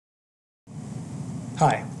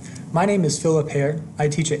Hi, my name is Philip Hare. I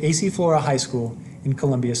teach at AC Flora High School in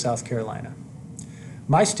Columbia, South Carolina.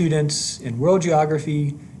 My students in World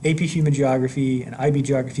Geography, AP Human Geography, and IB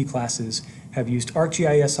Geography classes have used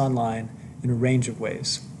ArcGIS Online in a range of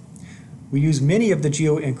ways. We use many of the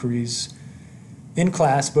geo inquiries in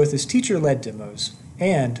class both as teacher-led demos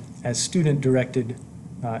and as student-directed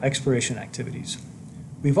exploration activities.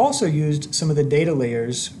 We've also used some of the data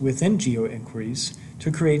layers within geo inquiries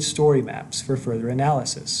to create story maps for further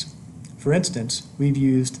analysis. For instance, we've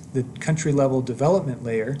used the country-level development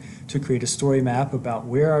layer to create a story map about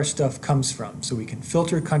where our stuff comes from, so we can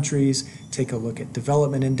filter countries, take a look at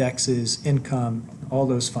development indexes, income, all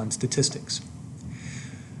those fun statistics.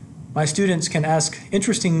 My students can ask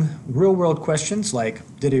interesting real-world questions like,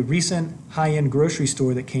 did a recent high-end grocery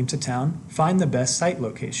store that came to town find the best site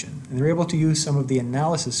location? And they're able to use some of the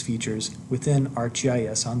analysis features within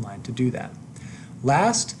ArcGIS Online to do that.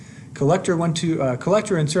 Last, Collector and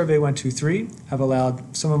Survey 123 have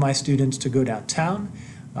allowed some of my students to go downtown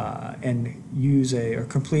and use or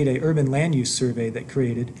complete a urban land use survey that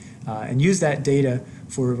created and use that data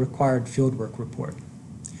for a required fieldwork report.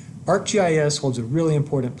 ArcGIS holds a really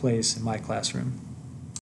important place in my classroom.